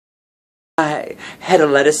Hi, Hedda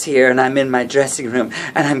lettuce here, and I'm in my dressing room,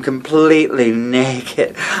 and I'm completely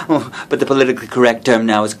naked. Oh, but the politically correct term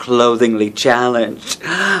now is clothingly challenged.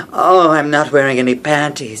 Oh, I'm not wearing any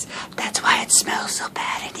panties. That's why it smells so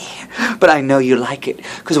bad in here. But I know you like it,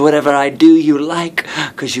 because whatever I do, you like.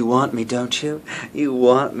 Because you want me, don't you? You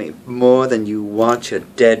want me more than you want your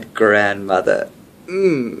dead grandmother.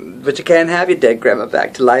 But you can't have your dead grandma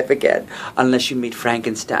back to life again, unless you meet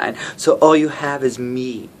Frankenstein. So all you have is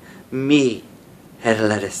me. Me, Hedda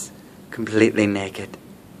lettuce, completely naked,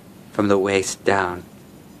 from the waist down,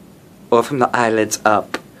 or from the eyelids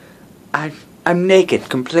up. I'm naked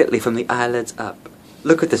completely from the eyelids up.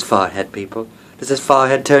 Look at this forehead, people. Does this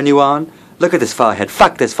forehead turn you on? Look at this forehead.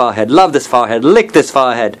 Fuck this forehead. Love this forehead. Lick this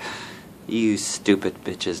forehead. You stupid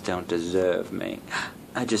bitches don't deserve me.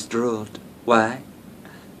 I just drooled. Why?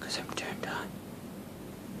 'Cause I'm dirty.